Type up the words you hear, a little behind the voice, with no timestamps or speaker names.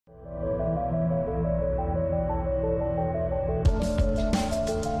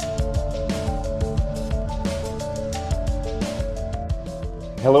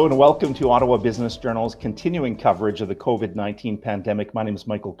Hello and welcome to Ottawa Business Journal's continuing coverage of the COVID-19 pandemic. My name is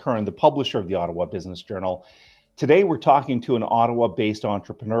Michael Curran, the publisher of the Ottawa Business Journal. Today we're talking to an Ottawa-based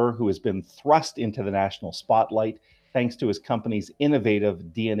entrepreneur who has been thrust into the national spotlight thanks to his company's innovative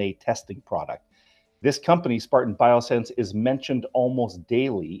DNA testing product. This company, Spartan Bioscience, is mentioned almost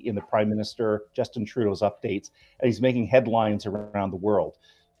daily in the Prime Minister Justin Trudeau's updates, and he's making headlines around the world.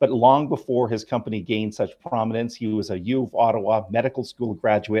 But long before his company gained such prominence, he was a U of Ottawa medical school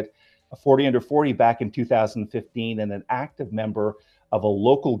graduate, a 40 under 40 back in 2015, and an active member of a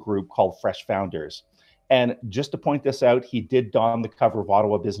local group called Fresh Founders. And just to point this out, he did don the cover of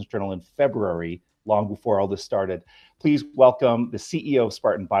Ottawa Business Journal in February, long before all this started. Please welcome the CEO of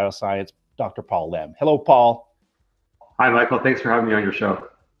Spartan Bioscience, Dr. Paul Lem. Hello, Paul. Hi, Michael. Thanks for having me on your show.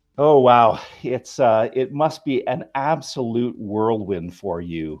 Oh, wow. It must be an absolute whirlwind for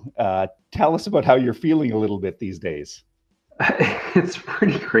you. Tell us about how you're feeling a little bit these days. It's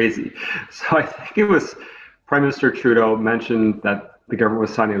pretty crazy. So I think it was Prime Minister Trudeau mentioned that the government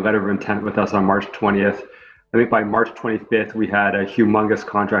was signing a letter of intent with us on March 20th. I think by March 25th, we had a humongous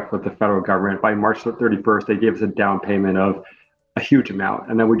contract with the federal government. By March 31st, they gave us a down payment of a huge amount.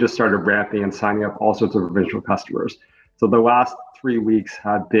 And then we just started ramping and signing up all sorts of provincial customers. So the last 3 weeks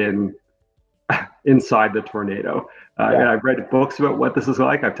have been inside the tornado. I've read books about what this is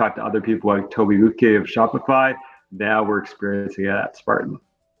like. I've talked to other people like Toby Luke of Shopify. Now we're experiencing it at Spartan.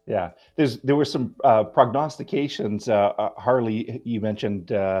 Yeah, there were some prognostications. Harley, you mentioned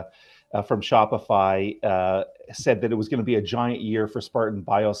from Shopify, said that it was going to be a giant year for Spartan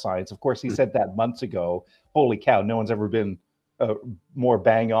Bioscience. Of course, he said that months ago. Holy cow, no one's ever been more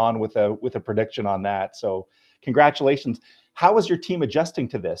bang on with a prediction on that. So congratulations. How is your team adjusting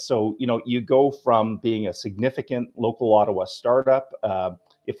to this? So, you go from being a significant local Ottawa startup,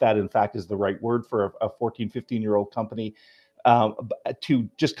 if that in fact is the right word for a 14, 15-year-old company, to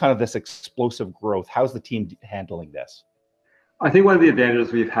just kind of this explosive growth. How's the team handling this? I think one of the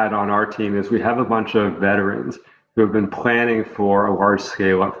advantages we've had on our team is we have a bunch of veterans who have been planning for a large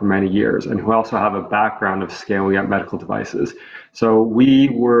scale up for many years and who also have a background of scaling up medical devices. So we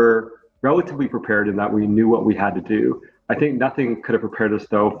were relatively prepared in that we knew what we had to do. I think nothing could have prepared us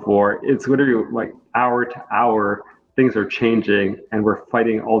though for, it's literally like hour to hour, things are changing and we're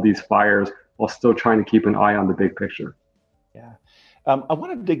fighting all these fires while still trying to keep an eye on the big picture. Yeah. I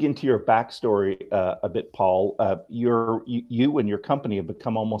want to dig into your backstory a bit, Paul. You and your company have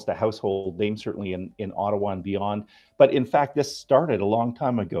become almost a household name, certainly in Ottawa and beyond. But in fact, this started a long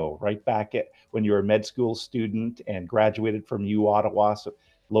time ago, right back when you were a med school student and graduated from U Ottawa. So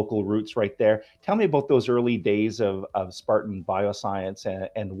local roots right there. Tell me about those early days of Spartan Bioscience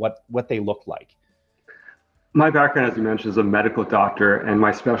and what they looked like. My background, as you mentioned, is a medical doctor, and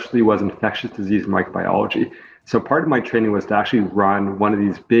my specialty was infectious disease microbiology. So part of my training was to actually run one of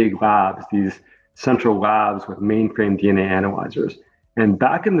these big labs, these central labs with mainframe DNA analyzers. And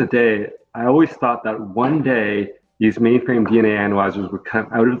back in the day, I always thought that one day these mainframe DNA analyzers would come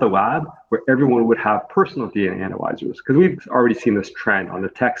out of the lab where everyone would have personal DNA analyzers. Because we've already seen this trend on the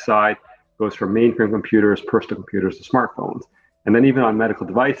tech side, it goes from mainframe computers, personal computers to smartphones. And then even on medical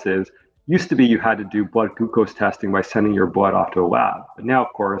devices, used to be you had to do blood glucose testing by sending your blood off to a lab. But now,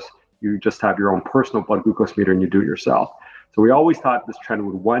 of course, you just have your own personal blood glucose meter and you do it yourself. So we always thought this trend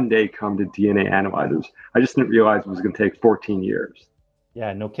would one day come to DNA analyzers. I just didn't realize it was going to take 14 years.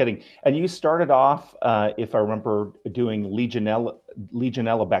 Yeah, no kidding. And you started off, if I remember, doing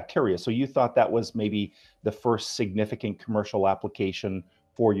Legionella bacteria. So you thought that was maybe the first significant commercial application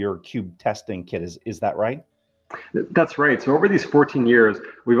for your cube testing kit. Is that right? That's right. So over these 14 years,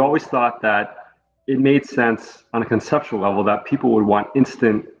 we've always thought that it made sense on a conceptual level that people would want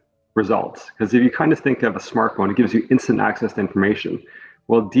instant results. Because if you kind of think of a smartphone, it gives you instant access to information.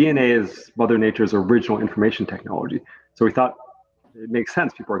 Well, DNA is Mother Nature's original information technology. So we thought it makes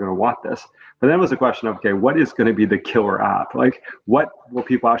sense. People are going to want this. But then it was a question of, okay, what is going to be the killer app? Like, what will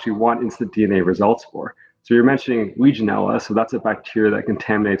people actually want instant DNA results for? So you're mentioning Legionella. So that's a bacteria that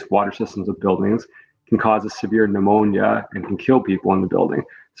contaminates water systems of buildings, can cause a severe pneumonia, and can kill people in the building.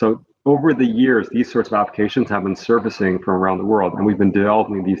 So over the years, these sorts of applications have been surfacing from around the world, and we've been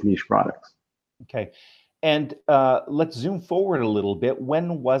developing these niche products. Okay. And let's zoom forward a little bit.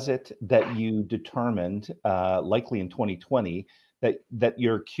 When was it that you determined, likely in 2020, that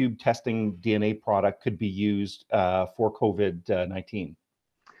your cube testing DNA product could be used for COVID-19?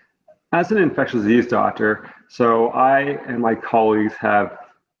 As an infectious disease doctor, so I and my colleagues have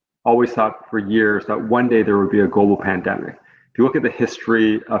always thought for years that one day there would be a global pandemic. If you look at the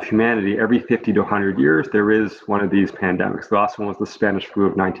history of humanity, every 50 to 100 years, there is one of these pandemics. The last one was the Spanish flu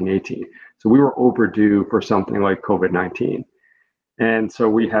of 1918. So we were overdue for something like COVID-19. And so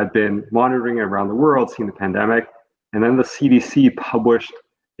we had been monitoring it around the world, seeing the pandemic. And then the CDC published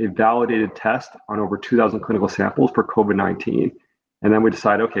a validated test on over 2,000 clinical samples for COVID-19. And then we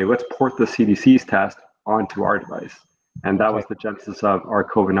decided, okay, let's port the CDC's test onto our device. And that was the genesis of our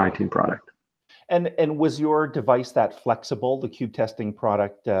COVID-19 product. And was your device that flexible, the cube testing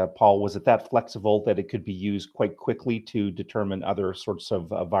product, Paul? Was it that flexible that it could be used quite quickly to determine other sorts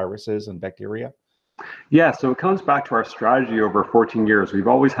of viruses and bacteria? Yeah, so it comes back to our strategy over 14 years. We've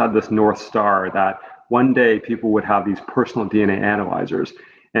always had this North Star that one day people would have these personal DNA analyzers.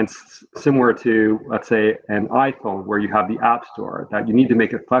 And similar to, let's say, an iPhone where you have the App Store, that you need to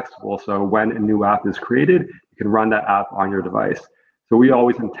make it flexible so when a new app is created, you can run that app on your device. So we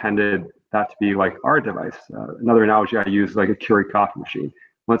always intended that to be like our device. Another analogy I use is like a Keurig coffee machine.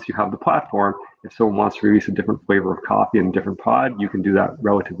 Once you have the platform, if someone wants to release a different flavor of coffee in a different pod, you can do that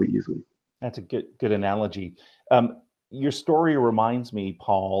relatively easily. That's a good analogy. Your story reminds me,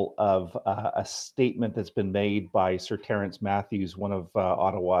 Paul, of a statement that's been made by Sir Terence Matthews, one of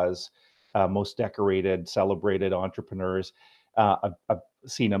Ottawa's most decorated, celebrated entrepreneurs. I've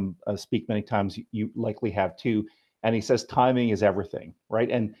seen him speak many times. You likely have too. And he says timing is everything, right?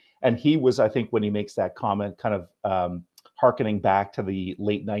 And he was, I think, when he makes that comment, kind of hearkening back to the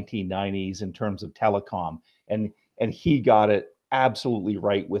late 1990s in terms of telecom, and he got it absolutely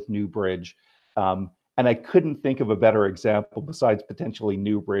right with Newbridge. And I couldn't think of a better example besides potentially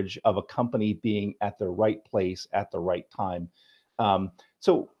Newbridge of a company being at the right place at the right time.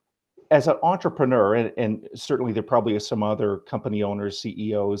 So as an entrepreneur, and certainly there probably are some other company owners,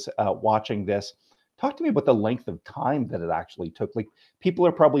 CEOs watching this, talk to me about the length of time that it actually took. Like, people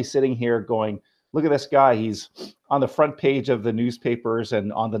are probably sitting here going, look at this guy, he's on the front page of the newspapers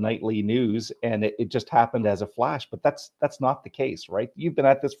and on the nightly news, and it just happened as a flash. But that's not the case, right? You've been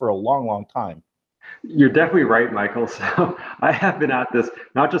at this for a long, long time. You're definitely right, Michael. So I have been at this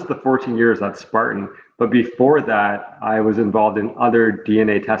not just the 14 years at Spartan, but before that, I was involved in other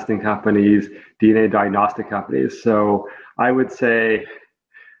DNA testing companies, DNA diagnostic companies. So I would say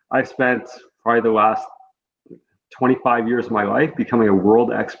I spent probably the last 25 years of my life becoming a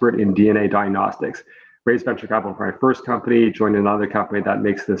world expert in DNA diagnostics. Raised venture capital for my first company, joined another company that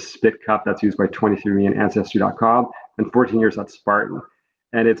makes this spit cup that's used by 23andMe and Ancestry.com, and 14 years at Spartan.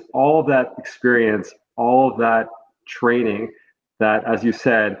 And it's all of that experience, all of that training that, as you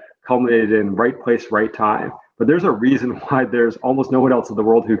said, culminated in right place, right time. But there's a reason why there's almost no one else in the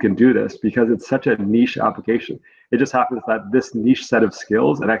world who can do this, because it's such a niche application. It just happens that this niche set of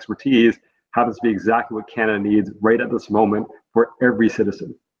skills and expertise happens to be exactly what Canada needs right at this moment for every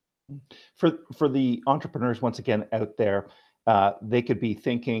citizen. For the entrepreneurs, once again, out there, they could be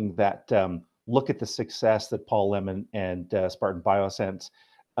thinking that look at the success that Paul Lem and Spartan Bioscience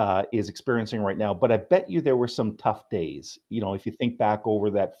is experiencing right now. But I bet you there were some tough days. You know, if you think back over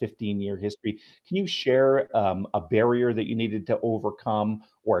that 15-year history, can you share a barrier that you needed to overcome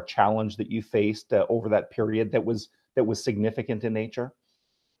or a challenge that you faced over that period that was significant in nature?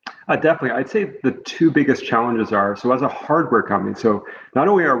 Definitely. I'd say the two biggest challenges are, so as a hardware company, so not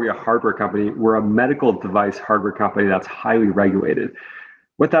only are we a hardware company, we're a medical device hardware company that's highly regulated.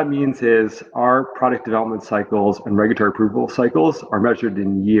 What that means is our product development cycles and regulatory approval cycles are measured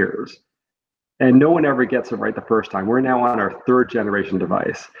in years. And no one ever gets it right the first time. We're now on our third generation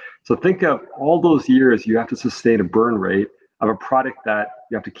device. So think of all those years you have to sustain a burn rate of a product that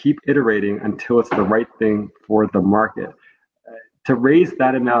you have to keep iterating until it's the right thing for the market. To raise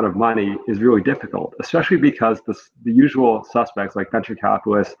that amount of money is really difficult, especially because the usual suspects like venture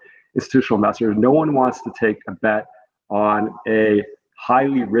capitalists, institutional investors, no one wants to take a bet on a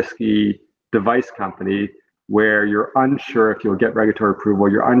highly risky device company where you're unsure if you'll get regulatory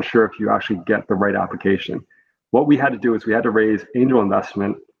approval, you're unsure if you actually get the right application. What we had to do is we had to raise angel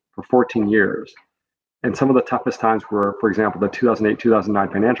investment for 14 years. And some of the toughest times were, for example, the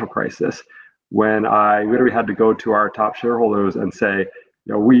 2008-2009 financial crisis, when I literally had to go to our top shareholders and say,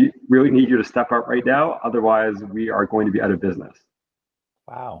 you know, we really need you to step up right now, otherwise we are going to be out of business.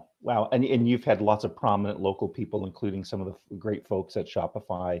 Wow. Wow. And you've had lots of prominent local people, including some of the great folks at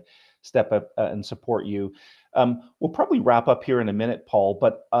Shopify, step up and support you. We'll probably wrap up here in a minute, Paul,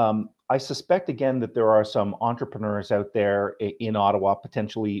 but I suspect again that there are some entrepreneurs out there in Ottawa,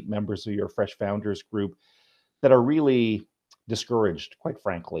 potentially members of your Fresh Founders group, that are really discouraged, quite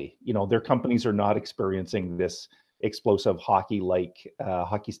frankly. You know, their companies are not experiencing this explosive hockey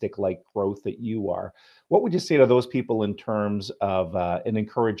stick-like growth that you are. What would you say to those people in terms of an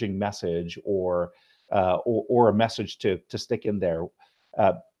encouraging message or a message to stick in there?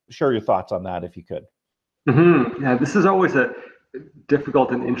 Share your thoughts on that if you could. Mm-hmm. Yeah, this is always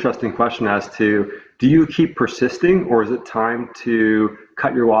difficult and interesting question as to, do you keep persisting, or is it time to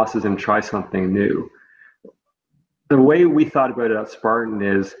cut your losses and try something new? The way we thought about it at Spartan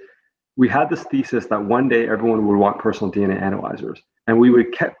is, we had this thesis that one day everyone would want personal DNA analyzers. And we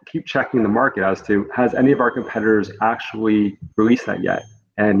would keep checking the market as to, has any of our competitors actually released that yet?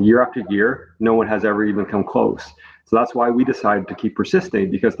 And year after year, no one has ever even come close. So that's why we decided to keep persisting,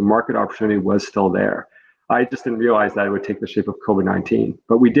 because the market opportunity was still there. I just didn't realize that it would take the shape of COVID-19.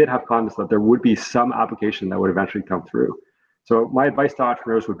 But we did have confidence that there would be some application that would eventually come through. So my advice to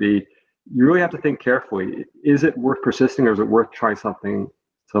entrepreneurs would be, you really have to think carefully. Is it worth persisting, or is it worth trying something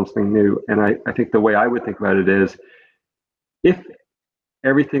new? And I think the way I would think about it is, if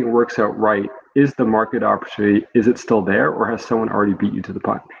everything works out right, is the market opportunity, is it still there, or has someone already beat you to the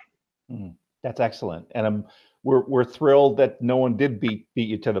punch? That's excellent. And we're thrilled that no one did beat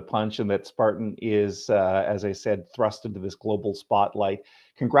you to the punch, and that Spartan is, as I said, thrust into this global spotlight.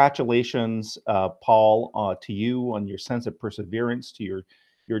 Congratulations, Paul, to you on your sense of perseverance, to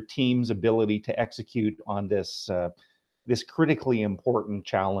your team's ability to execute on this this critically important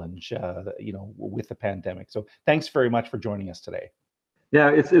challenge, with the pandemic. So thanks very much for joining us today. Yeah,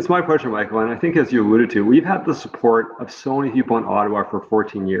 it's my pleasure, Michael. And I think, as you alluded to, we've had the support of so many people in Ottawa for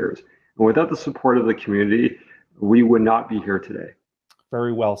 14 years. And without the support of the community, we would not be here today.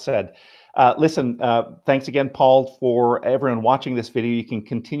 Very well said. Listen, thanks again, Paul. For everyone watching this video, you can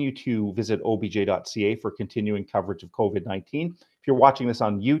continue to visit obj.ca for continuing coverage of COVID-19. If you're watching this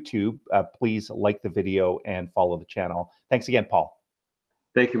on YouTube, please like the video and follow the channel. Thanks again, Paul.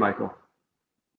 Thank you, Michael.